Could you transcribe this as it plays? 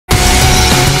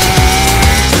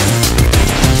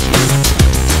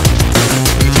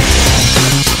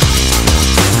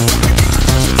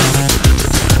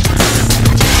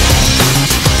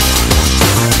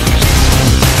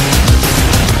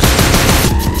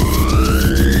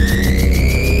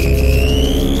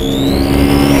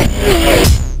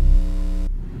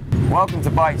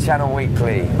Bike Channel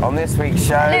Weekly. On this week's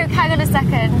show... Luke, hang on a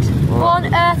second. What on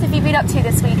earth have you been up to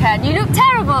this weekend? You look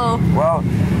terrible! Well,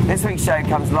 this week's show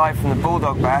comes live from the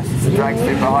Bulldog Bash. It's a drag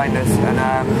strip behind us,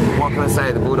 and what can I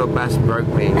say? The Bulldog Bash broke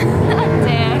me. Oh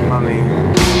dear.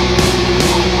 Mummy.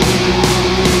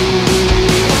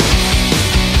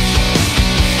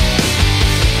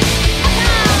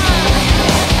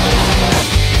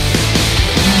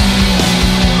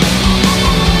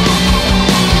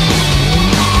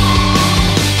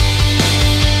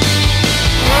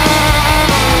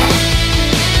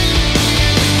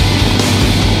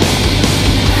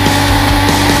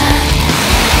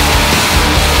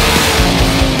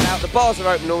 Bars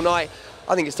are open all night.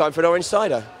 I think it's time for an orange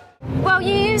cider. Well,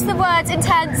 you used the words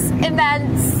intense,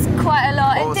 immense quite a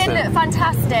lot. Awesome. It did look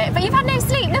fantastic. But you've had no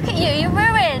sleep. Look at you. You're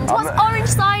ruined. What's orange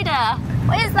cider?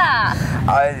 What is that?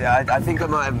 I think I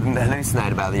might have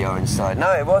hallucinated about the orange cider.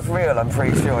 No, it was real, I'm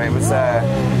pretty sure. It was,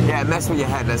 yeah, mess with your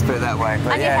head, let's put it that way.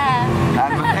 But and yeah,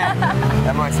 your hair.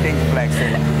 and my skin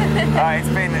complexion. It's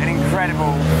been an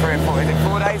incredible 3 or 4, is it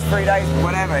 4 days, 3 days,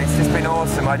 whatever. It's just been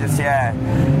awesome.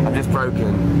 I'm just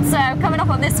broken. So, coming up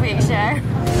on this week's show.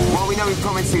 Well, we know we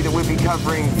promised you that we'll be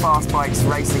covering fast bikes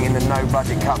racing in the No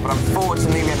Budget Cup, but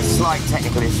unfortunately we had a slight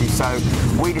technical issue, so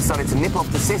we decided to nip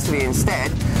off to Sicily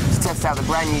instead to test out the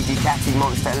brand new Ducati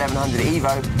Monster 1100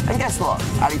 Evo. And guess what?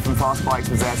 Ali from Fast Bikes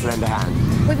was there to lend a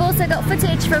hand. We've also got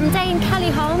footage from Dame Kelly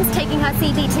Holmes taking her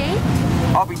CBT.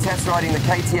 I'll be test riding the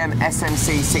KTM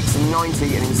EMC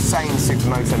 690, an insane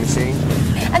supermoto machine.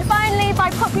 And finally,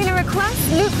 by popular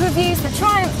request, Luke reviews the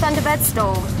Triumph Thunderbird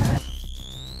Storm.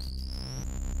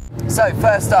 So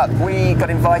first up, we got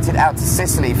invited out to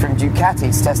Sicily from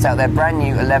Ducati to test out their brand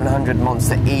new 1100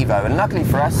 Monster Evo, and luckily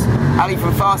for us, Ali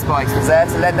from Fast Bikes was there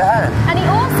to lend a hand. And he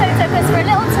also took us for a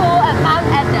little tour at Mount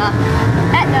Etna.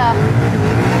 Etna?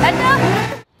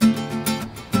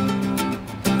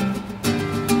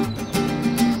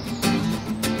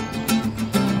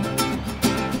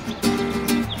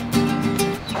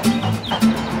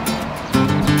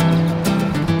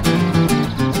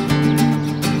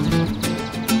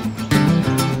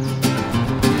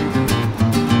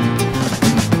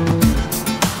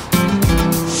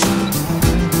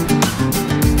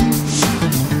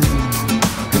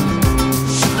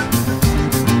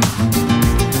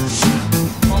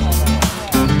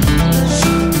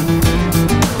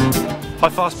 Hi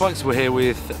Fast Bikes, we're here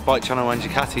with Bike Channel and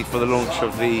Ducati for the launch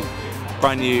of the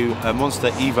brand new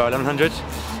Monster Evo 1100.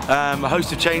 A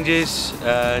host of changes,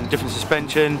 different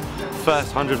suspension,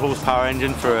 first 100 horsepower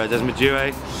engine for Desmond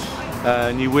Dewey,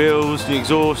 new wheels, new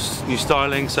exhaust, new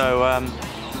styling. So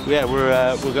yeah,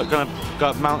 we're going to go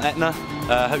up Mount Etna.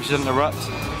 Hope she doesn't erupt,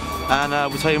 and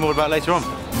we'll tell you more about it later on.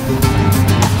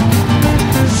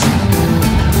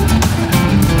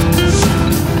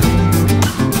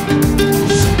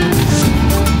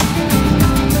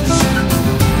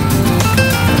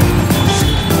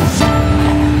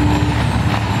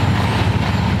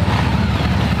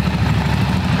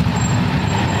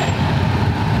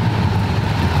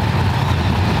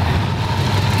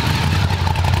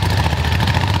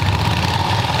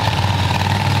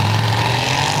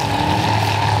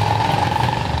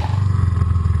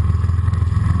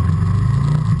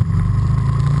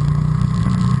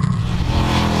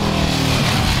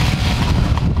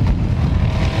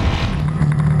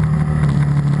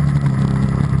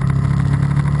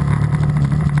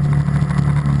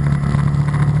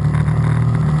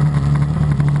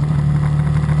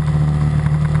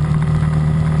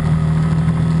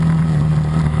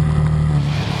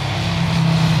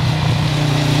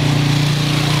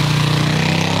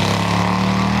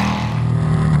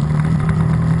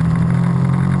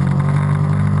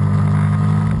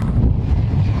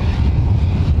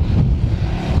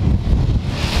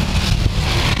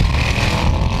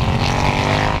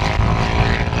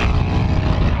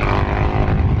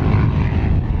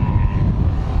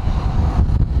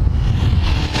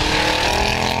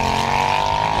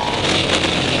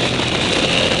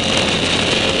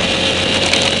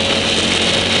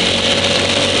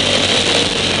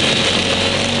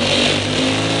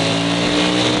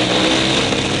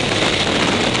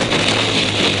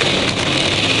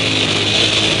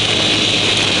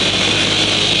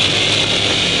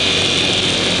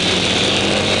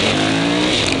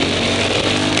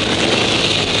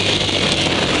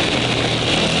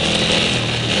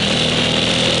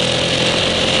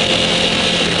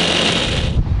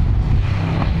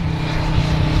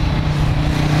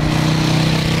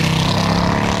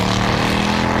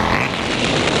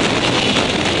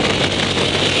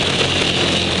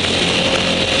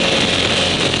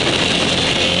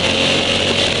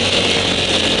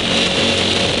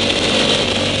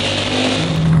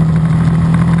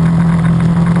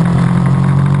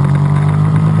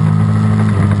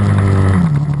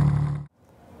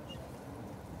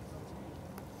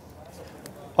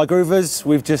 Hi Groovers,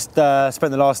 we've just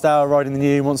spent the last hour riding the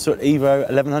new Monster Evo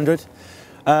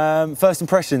 1100. First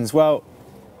impressions, well,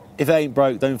 if it ain't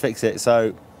broke, don't fix it,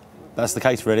 so that's the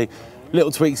case really.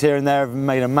 Little tweaks here and there have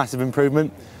made a massive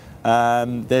improvement.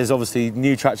 There's obviously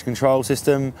new traction control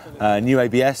system, new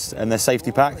ABS and their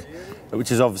safety pack,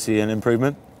 which is obviously an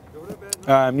improvement.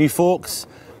 New forks,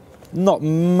 not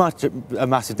much a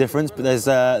massive difference, but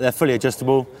they're fully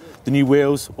adjustable. The new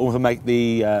wheels also make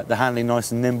the handling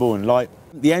nice and nimble and light.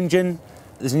 The engine,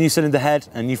 there's a new cylinder head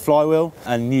and new flywheel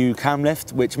and new cam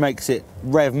lift, which makes it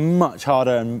rev much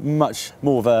harder and much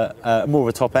more of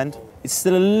a top end. It's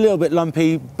still a little bit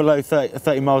lumpy below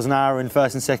 30 miles an hour in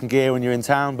first and second gear when you're in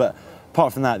town, but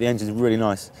apart from that, the engine's really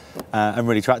nice and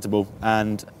really tractable.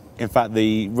 And in fact,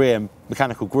 the rear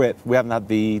mechanical grip, we haven't had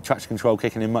the traction control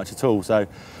kicking in much at all, so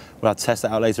we'll have to test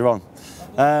that out later on.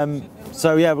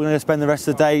 So yeah, we're going to spend the rest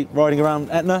of the day riding around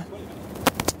Etna.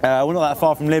 We're not that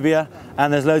far from Libya,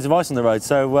 and there's loads of ice on the road,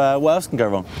 so what else can go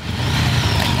wrong?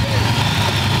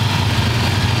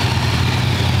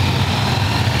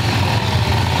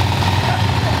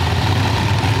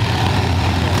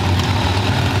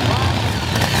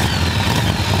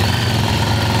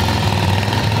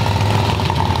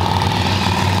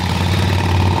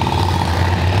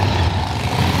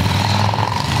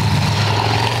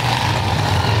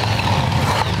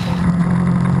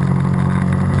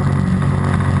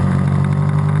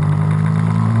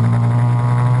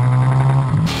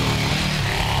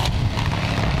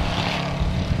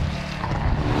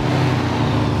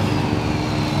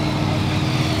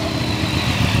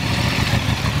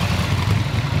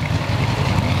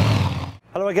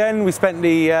 Hello again, we spent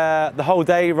the whole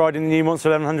day riding the new Monster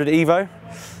 1100 Evo,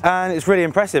 and it's really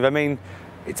impressive. I mean,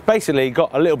 it's basically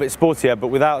got a little bit sportier, but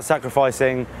without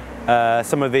sacrificing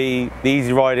some of the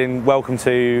easy riding, welcome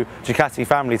to Ducati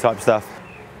family type stuff.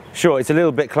 Sure, it's a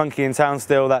little bit clunky in town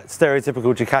still, that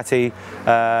stereotypical Ducati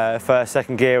first,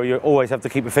 second gear, where you always have to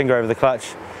keep a finger over the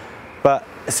clutch. But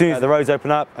as soon as the roads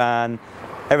open up and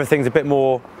everything's a bit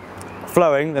more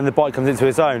flowing, then the bike comes into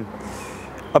its own.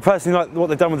 I personally like what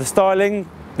they've done with the styling,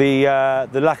 the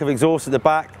lack of exhaust at the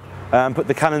back, put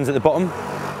the cannons at the bottom.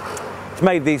 It's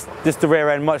made just the rear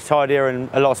end much tidier and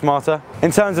a lot smarter. In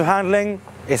terms of handling,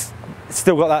 it's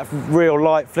still got that real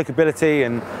light flickability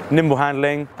and nimble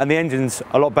handling, and the engine's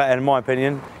a lot better in my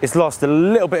opinion. It's lost a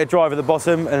little bit of drive at the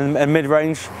bottom and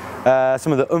mid-range,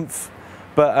 some of the oomph,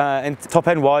 but in top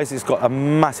end wise, it's got a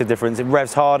massive difference. It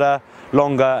revs harder,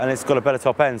 longer, and it's got a better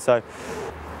top end. So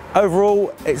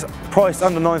overall, it's priced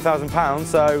under £9,000,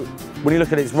 so when you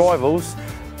look at its rivals,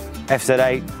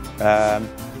 FZ8,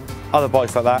 other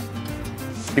bikes like that,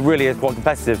 it really is quite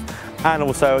competitive. And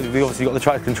also, we've obviously got the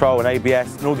traction control and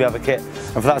ABS and all the other kit,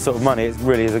 and for that sort of money, it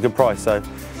really is a good price. So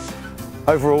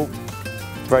overall,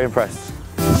 very impressed.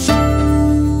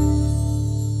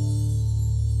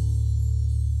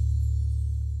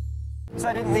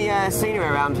 So didn't the scenery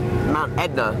around Mount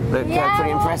Etna look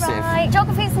pretty impressive? Right.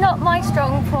 Geography's not my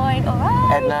strong point,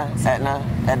 alright. Etna.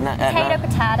 Potato,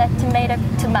 potato, tomato,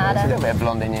 tomato. There's a little bit of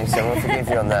blonde in you, so we'll forgive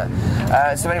you on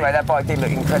that. So anyway, that bike did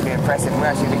look incredibly impressive. We're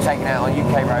actually going to be taking it out on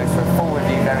UK roads for a full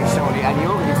review very shortly, and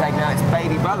you're going to be taking out its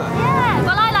baby brother. Yeah,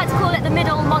 well I like to call it the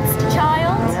middle monster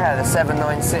child. Yeah, the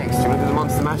 796. Do you look at the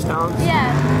Monster Mash dance? Yeah,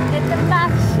 did the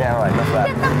mash. Yeah, all right, enough of that.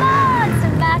 Did the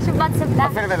monster mash and monster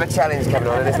mash. I feel a bit of a challenge coming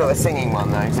on, and it's not the singing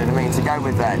one though, do you know what I mean? To go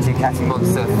with that Ducati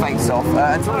Monster face-off.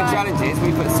 And talking of challenges,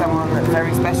 we put someone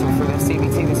very special for the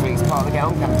CBT this week as part of the Get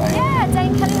On campaign. Yeah,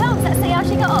 Dame Kelly Holmes, let's see how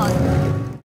she got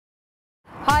on.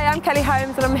 Hi, I'm Kelly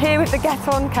Holmes and I'm here with the Get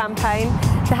On campaign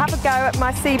to have a go at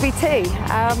my CBT.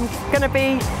 I'm going to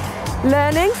be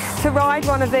learning to ride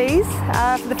one of these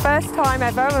for the first time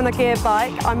ever on a gear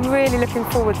bike. I'm really looking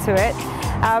forward to it.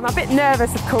 I'm a bit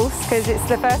nervous, of course, because it's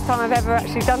the first time I've ever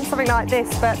actually done something like this,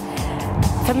 but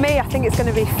for me, I think it's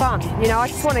going to be fun. You know, I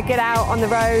just want to get out on the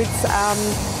roads.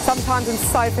 Sometimes I'm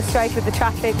so frustrated with the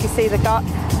traffic. You see the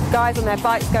guys on their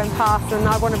bikes going past, and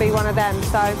I want to be one of them.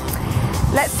 So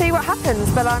let's see what happens,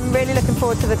 but I'm really looking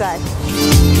forward to the day.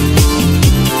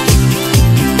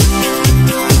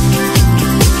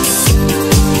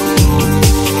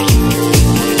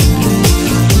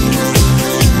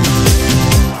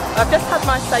 I've just had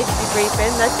my safety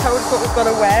briefing. They've told us what we've got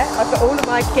to wear. I've got all of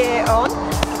my gear on.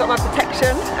 I've got my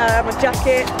protection, my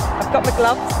jacket, I've got my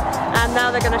gloves, and now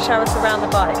they're going to show us around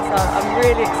the bike. So I'm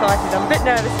really excited. I'm a bit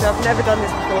nervous because I've never done this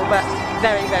before, but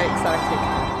very, very excited.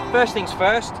 First things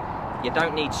first, you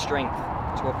don't need strength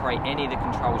to operate any of the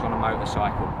controls on a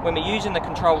motorcycle. When we're using the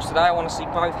controls today, I want to see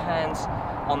both hands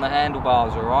on the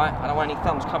handlebars, alright? I don't want any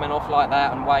thumbs coming off like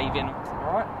that and waving.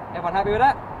 Alright, everyone happy with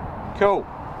that? Cool.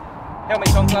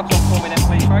 Helmets on, gloves on for me then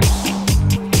please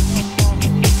folks.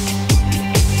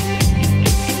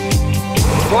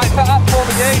 Right foot up for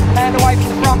me, dude. Hand away from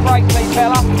the front brake, please,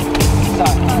 fella. So.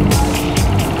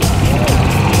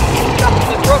 Up to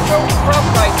the throttle, front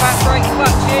brake, back brake,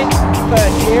 clutch in.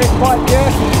 Third gear, it's quite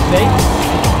jerky, you see.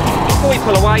 Before we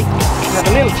pull away, have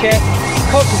a little check,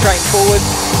 concentrating forwards.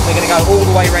 We're going to go all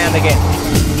the way round again.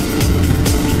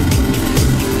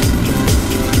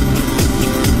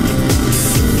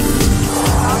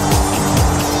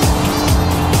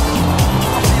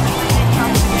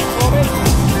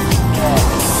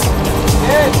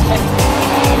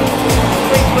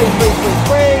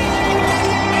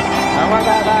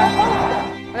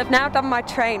 I've now done my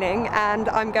training and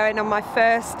I'm going on my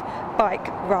first bike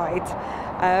ride.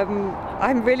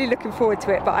 I'm really looking forward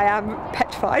to it, but I am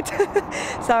petrified.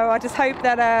 So I just hope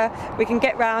that we can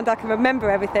get round, I can remember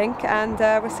everything, and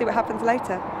we'll see what happens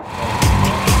later.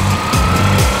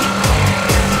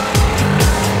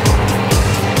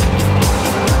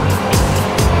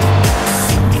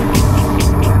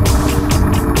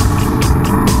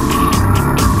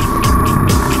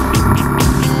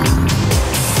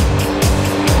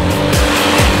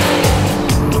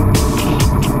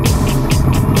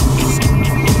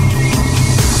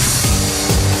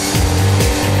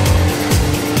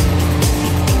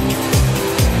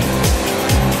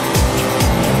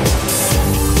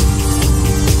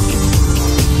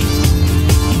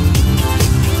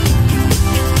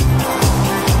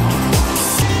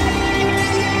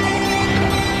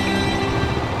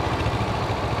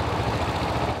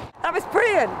 That was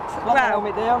brilliant. Lock the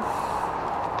helmet down.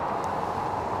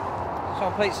 So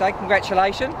I'm pleased to say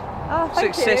congratulations. Oh,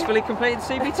 thank Successfully you. completed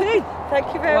CBT.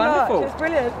 Thank you very Wonderful. much. It was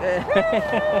brilliant.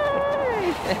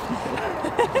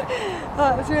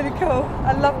 Oh, it was really cool.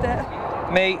 I loved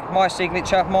it. Me, my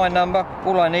signature, my number.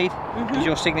 All I need is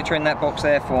your signature in that box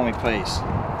there for me, please.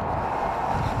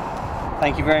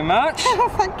 Thank you very much. Oh,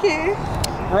 thank you.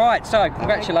 Right, so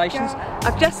congratulations.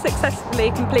 I've just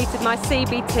successfully completed my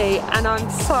CBT and I'm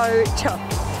so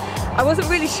chuffed. I wasn't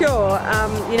really sure,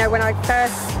 you know, when I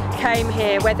first came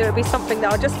here, whether it would be something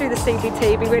that I'll just do the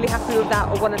CBT, be really happy with that,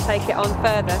 or want to take it on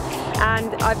further.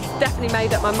 And I've definitely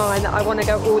made up my mind that I want to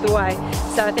go all the way.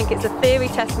 So I think it's a theory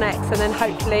test next and then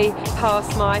hopefully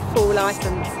pass my full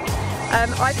licence.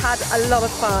 I've had a lot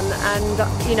of fun, and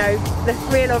you know, the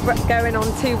thrill of going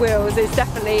on two wheels is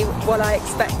definitely what I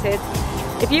expected.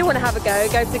 If you want to have a go,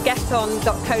 go to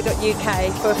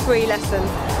geton.co.uk for a free lesson,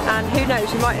 and who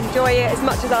knows, you might enjoy it as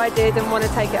much as I did and want to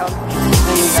take it on.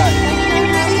 There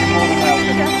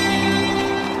you go.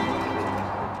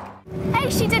 Hey,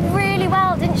 she did really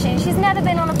well, didn't she? She's never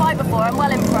been on a bike before. I'm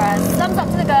well impressed. Thumbs up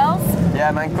to the girls.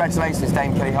 Yeah, man, congratulations,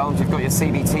 Dame Kelly Holmes. You've got your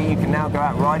CBT. You can now go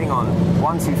out riding on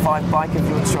 125 bike of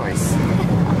your choice.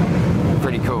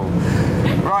 Pretty cool.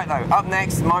 Right though, up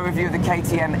next, my review of the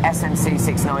KTM EMC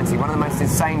 690, one of the most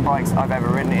insane bikes I've ever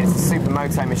ridden. It's a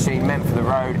supermoto machine meant for the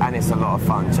road, and it's a lot of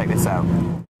fun. Check this out.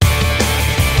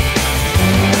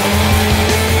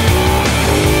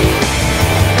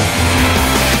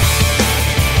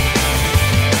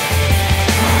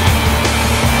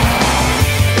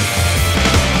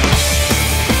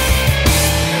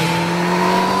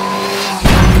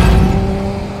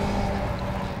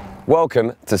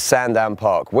 Welcome to Sandown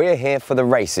Park. We're here for the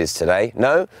races today.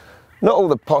 No, not all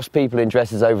the posh people in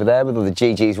dresses over there with all the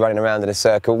GGs running around in a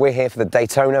circle. We're here for the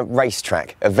Daytona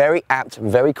racetrack, a very apt,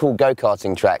 very cool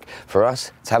go-karting track for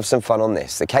us to have some fun on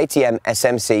this, the KTM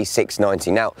EMC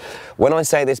 690. Now, when I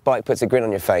say this bike puts a grin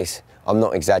on your face, I'm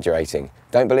not exaggerating.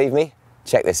 Don't believe me?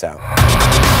 Check this out.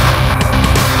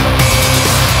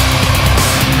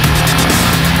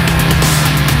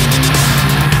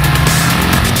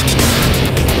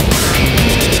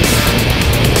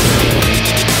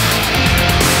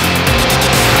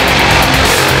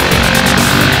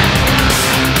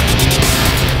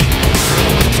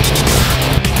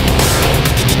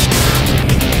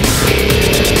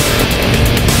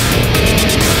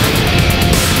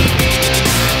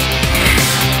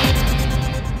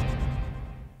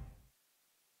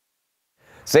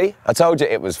 See, I told you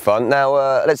it was fun. Now,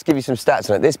 let's give you some stats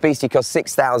on it. This beastie costs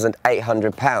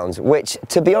 £6,800, which,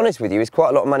 to be honest with you, is quite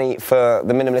a lot of money for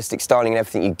the minimalistic styling and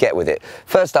everything you get with it.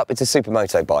 First up, it's a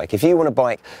supermoto bike. If you want a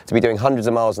bike to be doing hundreds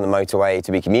of miles on the motorway,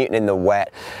 to be commuting in the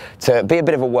wet, to be a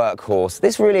bit of a workhorse,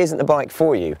 this really isn't the bike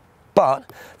for you.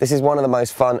 But this is one of the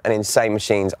most fun and insane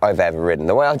machines I've ever ridden.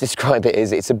 The way I describe it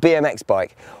is it's a BMX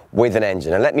bike with an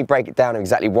engine. And let me break it down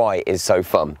exactly why it is so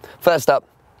fun. First up,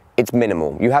 it's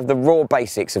minimal. You have the raw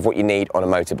basics of what you need on a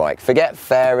motorbike. Forget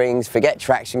fairings, forget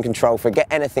traction control, forget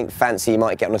anything fancy you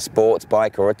might get on a sports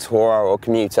bike or a tourer or a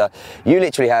commuter. You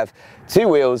literally have two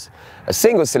wheels, a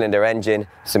single cylinder engine,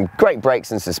 some great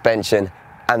brakes and suspension,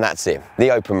 and that's it,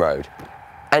 the open road.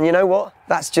 And you know what?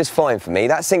 That's just fine for me.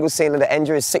 That single cylinder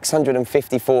engine is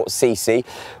 654cc,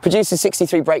 produces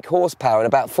 63 brake horsepower and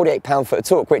about 48 pound-foot of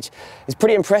torque, which is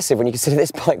pretty impressive when you consider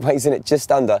this bike weighs in at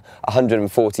just under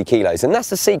 140 kilos. And that's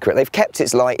the secret. They've kept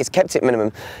its light, it's kept it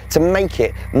minimum to make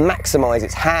it maximise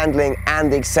its handling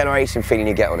and the acceleration feeling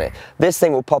you get on it. This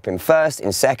thing will pop in first,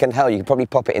 in second, hell, you could probably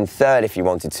pop it in third if you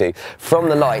wanted to. From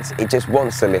the lights, it just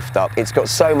wants to lift up. It's got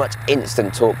so much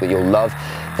instant torque that you'll love.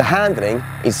 The handling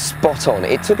is spot on.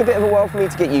 It took a bit of a while for me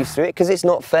to get used to it because it's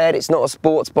not faired, it's not a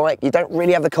sports bike. You don't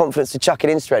really have the confidence to chuck it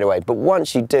in straight away, but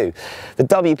once you do, the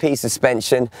WP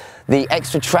suspension, the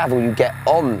extra travel you get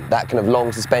on that kind of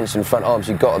long suspension front arms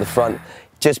you've got at the front,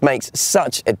 just makes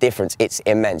such a difference. It's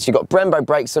immense. You've got Brembo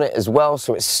brakes on it as well,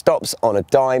 so it stops on a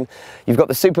dime. You've got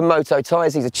the Supermoto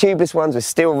tyres. These are tubeless ones with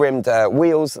steel-rimmed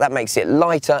wheels. That makes it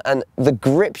lighter, and the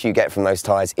grip you get from those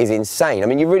tyres is insane. I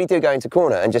mean, you really do go into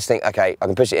corner and just think, okay, I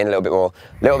can push it in a little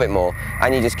bit more,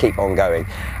 and you just keep on going.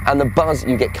 And the buzz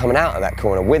you get coming out of that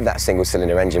corner with that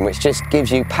single-cylinder engine, which just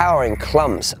gives you power in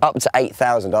clumps up to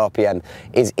 8,000 RPM,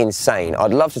 is insane.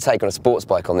 I'd love to take on a sports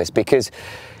bike on this because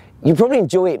you probably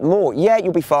enjoy it more. Yeah,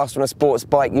 you'll be faster on a sports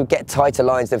bike, you'll get tighter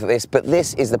lines than for this, but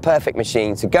this is the perfect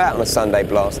machine to go out on a Sunday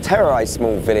blast, terrorise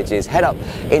small villages, head up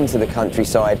into the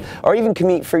countryside, or even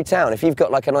commute through town. If you've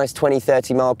got like a nice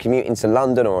 20-30 mile commute into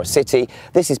London or a city,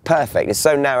 this is perfect. It's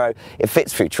so narrow, it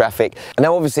fits through traffic. And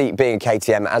now obviously being a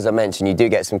KTM, as I mentioned, you do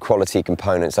get some quality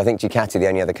components. I think Ducati are the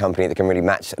only other company that can really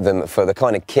match them for the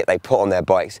kind of kit they put on their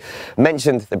bikes.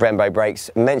 Mentioned the Brembo brakes,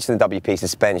 mentioned the WP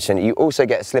suspension. You also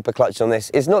get a slipper clutch on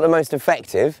this. It's not the most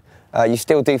effective. You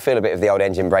still do feel a bit of the old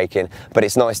engine braking, but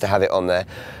it's nice to have it on there.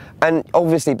 And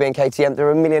obviously being KTM, there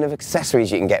are a million of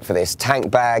accessories you can get for this. Tank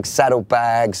bags, saddle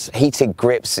bags, heated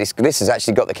grips. This has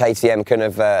actually got the KTM kind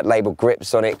of label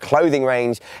grips on it, clothing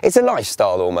range. It's a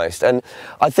lifestyle almost. And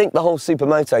I think the whole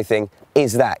Supermoto thing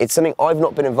is that. It's something I've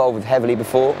not been involved with heavily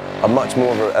before. I'm much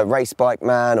more of a race bike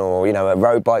man, or, you know, a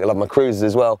road bike. I love my cruisers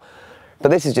as well.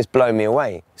 But this has just blown me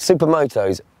away.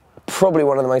 Supermoto's probably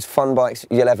one of the most fun bikes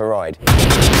you'll ever ride.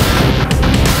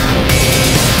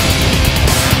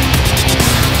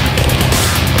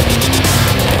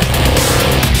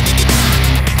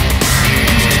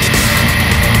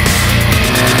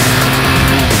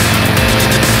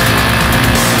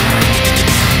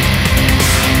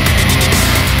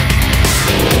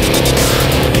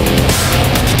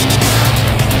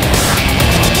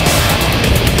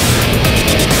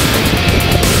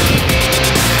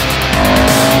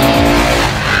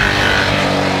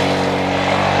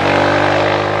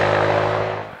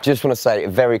 Just want to say a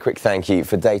very quick thank you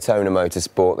for Daytona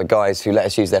Motorsport, the guys who let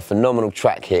us use their phenomenal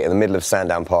track here in the middle of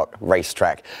Sandown Park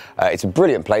racetrack. It's a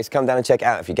brilliant place. Come down and check it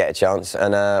out if you get a chance.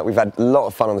 And we've had a lot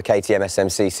of fun on the KTM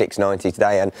EMC 690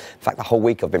 today, and in fact the whole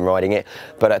week I've been riding it.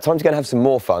 But time to go and have some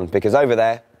more fun, because over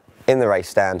there in the race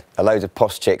stand are loads of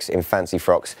posh chicks in fancy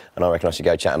frocks, and I reckon I should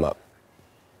go chat them up.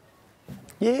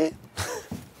 Yeah.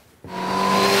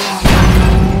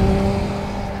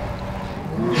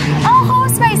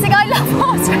 Horse racing, I love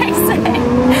horse racing.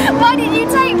 Why didn't you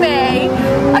take me?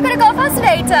 I could have got a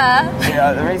fascinator.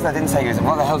 Yeah, the reason I didn't take you is,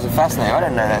 what the hell's a fascinator? I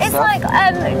don't know that it's stuff.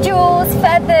 Like jewels,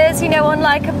 feathers, you know, on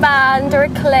like a band or a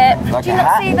clip. Like Did you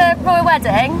not see the royal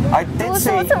wedding? I did all see.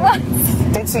 Sorts of ones.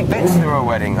 Did see bits of the royal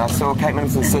wedding. I saw Kate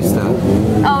Middleton's sister.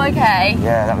 Oh, okay.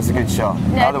 Yeah, that was a good shot.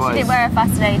 No, otherwise, she didn't wear a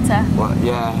fascinator. Well,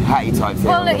 yeah, hatty type thing.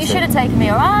 Well, look, you should have taken me,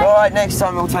 alright? Alright, next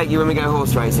time we'll take you when we go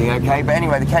horse racing, okay? But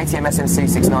anyway, the KTM EMC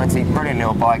 690, brilliant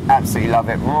little bike, absolutely love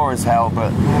it. Raw as hell,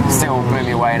 but still blew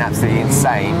me away and absolutely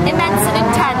insane. Immense and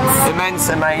intense. Immense,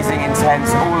 amazing, intense,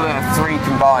 all of the three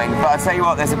combined. But I'll tell you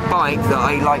what, there's a bike that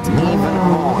I liked even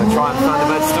more, the Triumph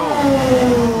Thunderbird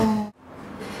Storm.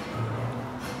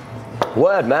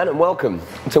 Word, man, and welcome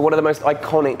to one of the most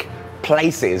iconic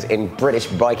places in British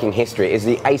biking history. Is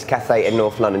the Ace Cafe in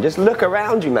North London. Just look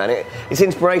around you, man. It's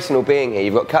inspirational being here.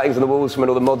 You've got cuttings on the walls from when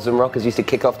all the mods and rockers used to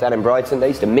kick off down in Brighton. They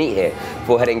used to meet here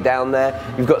before heading down there.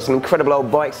 You've got some incredible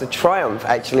old bikes. The Triumph,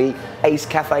 actually, Ace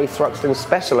Cafe Thruxton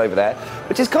Special over there,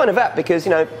 which is kind of apt because, you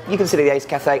know, you consider the Ace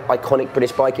Cafe iconic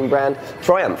British biking brand,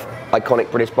 Triumph iconic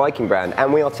British biking brand,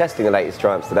 and we are testing the latest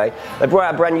Triumphs today. They brought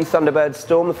out a brand new Thunderbird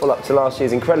Storm, the follow-up to last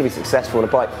year's incredibly successful on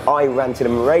a bike I ranted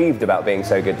and raved about being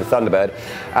so good, the Thunderbird,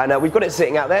 and we've got it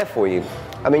sitting out there for you.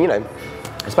 I mean, you know,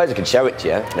 I suppose I could show it to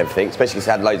you and everything, especially because it's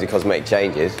had loads of cosmetic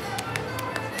changes.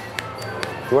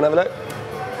 You want to have a look?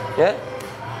 Yeah?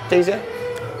 Teaser?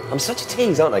 I'm such a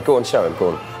tease, aren't I? Go on, show him, go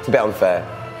on. It's a bit unfair.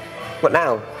 What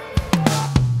now?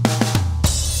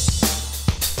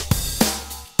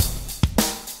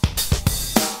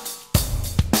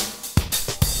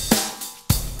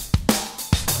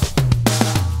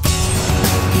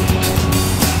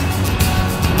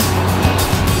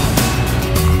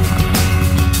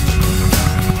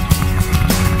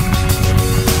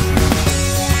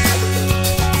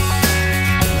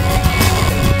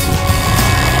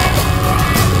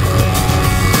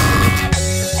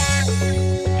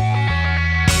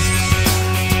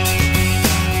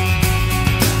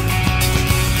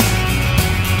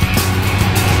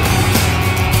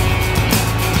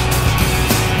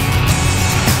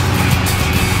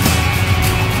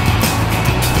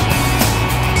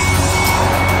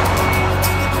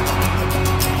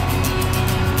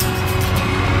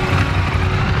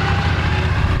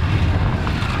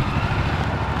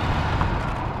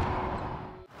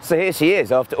 So here she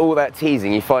is. After all that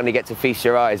teasing, you finally get to feast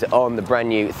your eyes on the brand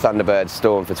new Thunderbird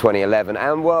Storm for 2011.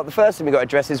 And well, the first thing we've got to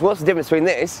address is what's the difference between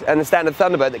this and the standard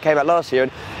Thunderbird that came out last year,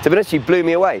 and to be honest, you blew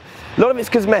me away. A lot of it's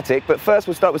cosmetic, but first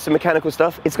we'll start with some mechanical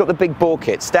stuff. It's got the big bore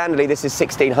kit. Standardly, this is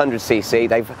 1600cc.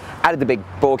 They've added the big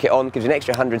bore kit on, gives you an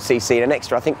extra 100cc and an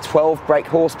extra, I think, 12 brake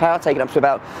horsepower, taking up to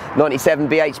about 97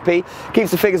 bhp.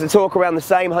 Keeps the figures of torque around the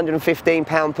same, 115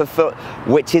 pound per foot,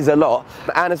 which is a lot.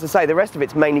 And as I say, the rest of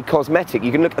it's mainly cosmetic.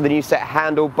 You can look at the new set of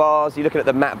handlebars, you're looking at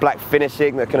the matte black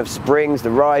finishing, the kind of springs, the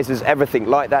risers, everything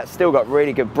like that. Still got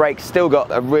really good brakes, still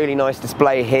got a really nice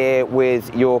display here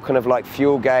with your kind of like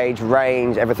fuel gauge,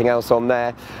 range, everything else on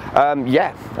there.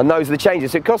 Yeah, and those are the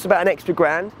changes. So it costs about an extra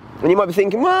grand. And you might be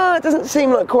thinking, well, it doesn't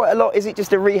seem like quite a lot. Is it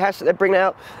just a rehash that they're bringing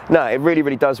out? No, it really,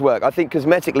 really does work. I think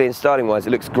cosmetically and styling-wise, it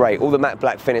looks great. All the matte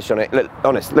black finish on it. Look,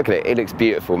 honest, look at it. It looks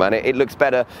beautiful, man. It looks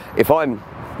better, if I'm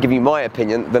giving you my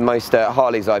opinion, than most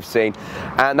Harleys I've seen.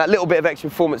 And that little bit of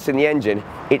extra performance in the engine,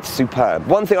 it's superb.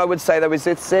 One thing I would say though is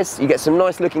this. You get some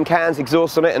nice looking cans,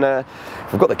 exhaust on it, and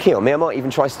if I've got the key on me, I might even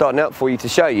try starting it up for you to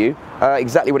show you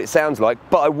exactly what it sounds like.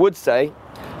 But I would say,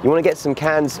 you want to get some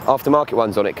cans, aftermarket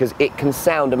ones on it, because it can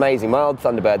sound amazing. My old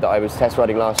Thunderbird that I was test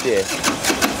riding last year,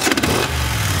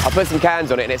 I put some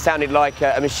cans on it and it sounded like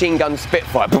a machine gun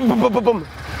Spitfire. Boom, boom, boom, boom, boom.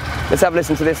 Let's have a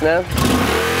listen to this now.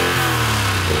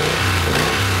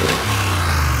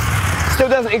 Still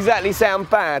doesn't exactly sound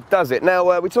bad, does it?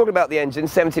 Now, we're talking about the engine,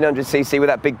 1700cc with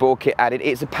that big bore kit added.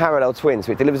 It's a parallel twin,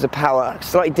 so it delivers the power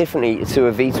slightly differently to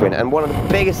a V-twin. And one of the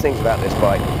biggest things about this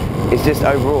bike is just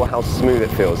overall how smooth it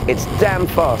feels. It's damn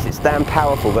fast, it's damn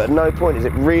powerful, but at no point does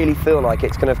it really feel like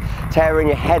it's kind of tearing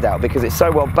your head out, because it's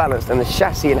so well balanced, and the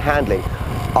chassis and handling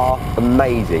are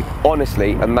amazing.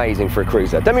 Honestly, amazing for a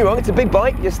cruiser. Don't be wrong, it's a big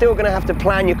bike. You're still going to have to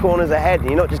plan your corners ahead, and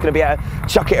you're not just going to be able to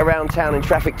chuck it around town in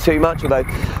traffic too much, although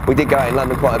we did go out in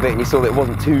London quite a bit and you saw that it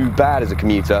wasn't too bad as a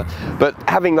commuter. But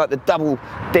having like the double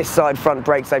disc side front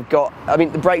brakes they've got, I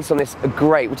mean, the brakes on this are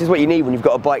great, which is what you need when you've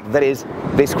got a bike that is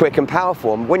this quick and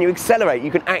powerful. And when you accelerate,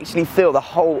 you can actually feel the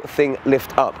whole thing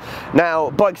lift up.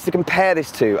 Now, bikes to compare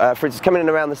this to, for instance, coming in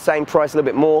around the same price, a little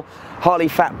bit more, Harley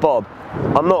Fat Bob.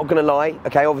 I'm not going to lie,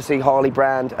 okay, obviously Harley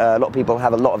brand, a lot of people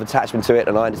have a lot of attachment to it,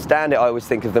 and I understand it. I always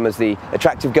think of them as the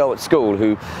attractive girl at school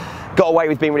who got away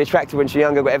with being really attractive when she was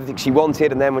younger, got everything she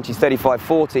wanted, and then when she's 35,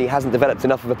 40, hasn't developed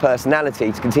enough of a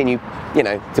personality to continue, you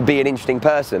know, to be an interesting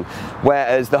person.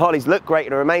 Whereas the Harleys look great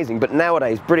and are amazing, but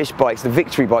nowadays British bikes, the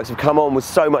Victory bikes, have come on with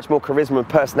so much more charisma and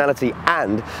personality,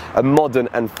 and are modern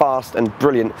and fast and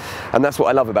brilliant, and that's what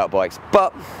I love about bikes.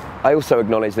 But I also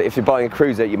acknowledge that if you're buying a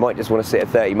cruiser, you might just want to sit at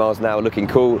 30 miles an hour looking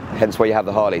cool, hence why you have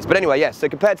the Harleys. But anyway, yes, so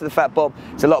compared to the Fat Bob,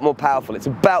 it's a lot more powerful. It's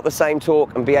about the same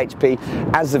torque and bhp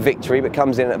as the Victory, but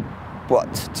comes in at,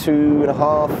 what,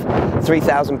 2,500,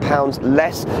 3,000 pounds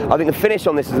less. I think the finish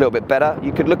on this is a little bit better.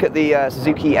 You could look at the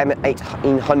Suzuki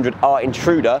M1800R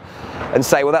Intruder and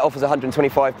say, well, that offers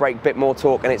 125 brake, bit more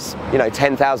torque, and it's, you know,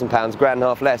 10,000 pounds, grand and a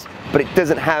half less. But it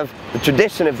doesn't have the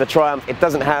tradition of the Triumph, it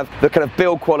doesn't have the kind of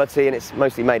build quality, and it's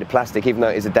mostly made of plastic, even though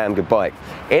it is a damn good bike.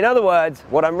 In other words,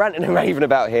 what I'm ranting and raving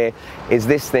about here is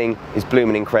this thing is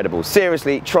blooming incredible.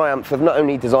 Seriously, Triumph have not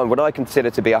only designed what I consider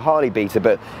to be a Harley beater,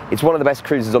 but it's one of the best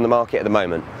cruisers on the market at the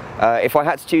moment. If I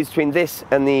had to choose between this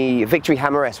and the Victory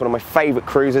Hammer S, one of my favourite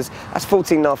cruisers, that's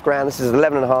 14.5 grand, this is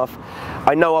 11.5.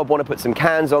 I know I'd want to put some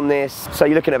cans on this, so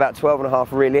you're looking at about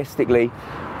 12.5 realistically.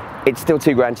 It's still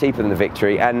 2 grand cheaper than the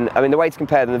Victory, and I mean, the way to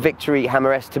compare them, the Victory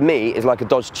Hammer S to me is like a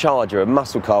Dodge Charger, a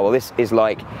muscle car. Well, this is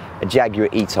like a Jaguar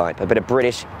E-Type, a bit of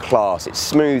British class. It's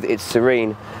smooth, it's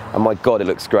serene, and my God, it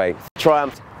looks great.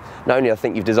 Triumph, not only I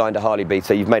think you've designed a Harley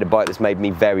beater, you've made a bike that's made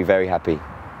me very, very happy.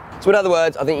 So in other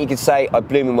words, I think you could say I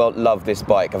blooming well love this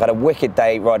bike. I've had a wicked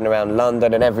day riding around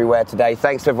London and everywhere today.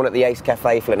 Thanks to everyone at the Ace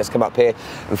Cafe for letting us come up here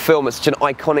and film at such an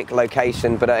iconic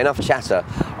location. But enough chatter.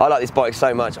 I like this bike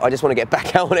so much, I just want to get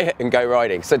back out on it and go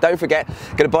riding. So don't forget,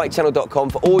 go to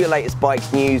bikechannel.com for all your latest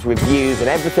bikes, news, reviews and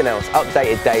everything else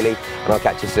updated daily, and I'll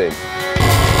catch you soon.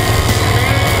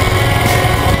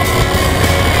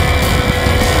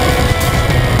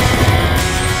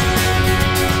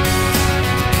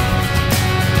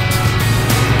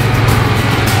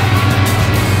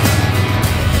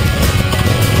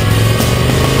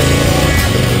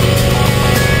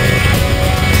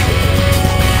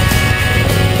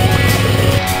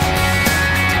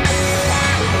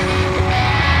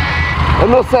 I'm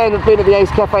not saying that being at the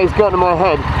Ace Cafe has gotten to my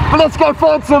head, but let's go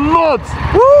find some mods!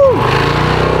 Woo!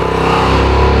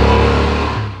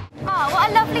 Oh, what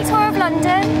a lovely epic tour of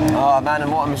London. Oh man,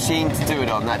 and what a machine to do it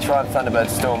on. That Triumph Thunderbird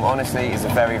Storm honestly is a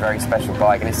very, very special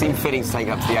bike, and it seemed fitting to take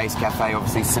up to the Ace Cafe,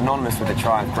 obviously synonymous with the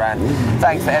Triumph brand.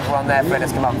 Thanks to everyone there for letting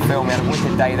us come up and film. We had a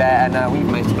wicked day there, and we've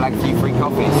managed to blag a few free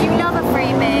coffees. You love a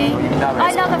freebie. Well, you know it.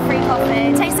 I love a free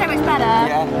coffee. It tastes so much better.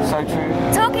 Yeah, so true.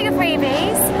 Talking of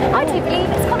freebies, I do believe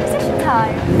it's competition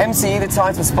time. MCE, the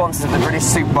title sponsors of the British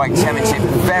Superbike Championship,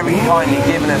 very kindly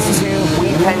given us 2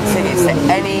 weekend tickets to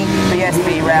any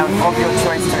BSB round of your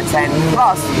choice to attend.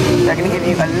 Plus, they're going to give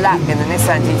you a lap in the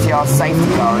Nissan GTR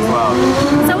safety car as well.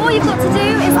 So all you've got to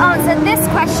do is answer this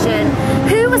question.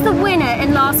 Who was the winner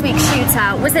in last week's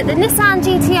shootout? Was it the Nissan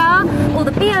GTR or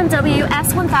the BMW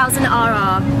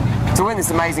S1000RR? To win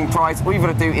this amazing prize, all you've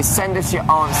got to do is send us your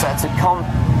answer to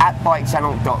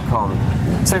com@bikechannel.com.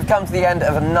 So we've come to the end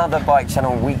of another Bike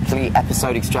Channel weekly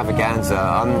episode extravaganza.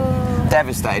 I'm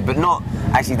devastated, but not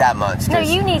actually that much. No,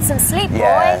 you need some sleep, boy.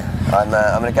 Yeah, I'm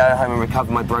going to go home and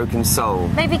recover my broken soul.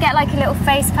 Maybe get like a little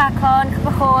face pack on, a couple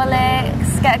of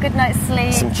Horlicks, get a good night's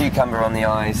sleep. Some cucumber on the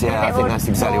eyes, yeah, I think that's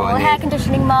exactly what I need. Hair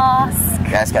conditioning mask.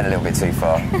 Yeah, it's going a little bit too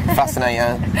far.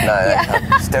 Fascinator?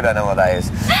 No, still don't know what that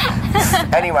is.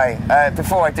 Anyway,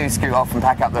 before I do scoot off and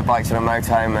pack up the Bike Channel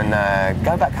motorhome and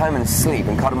go back home and sleep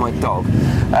and cuddle my dog,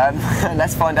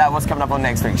 let's find out what's coming up on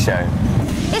next week's show.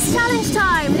 It's challenge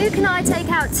time. Luke and I take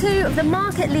out 2 of the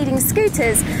market-leading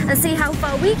scooters and see how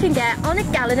far we can get on a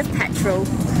gallon of petrol.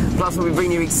 Plus, we'll be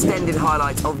bringing you extended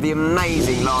highlights of the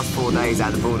amazing last 4 days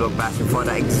at the Bulldog Bash and find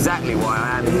out exactly why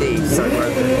I am indeed so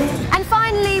broken. And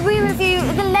finally, we review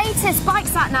the latest bike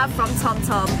sat-nav from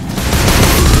TomTom.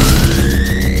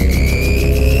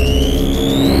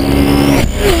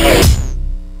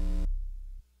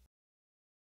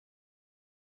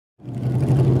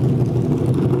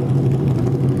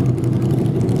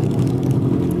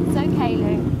 It's okay,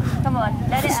 Luke. Come on,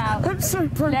 let it out. I'm so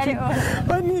broken. Let it all.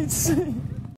 I need sleep.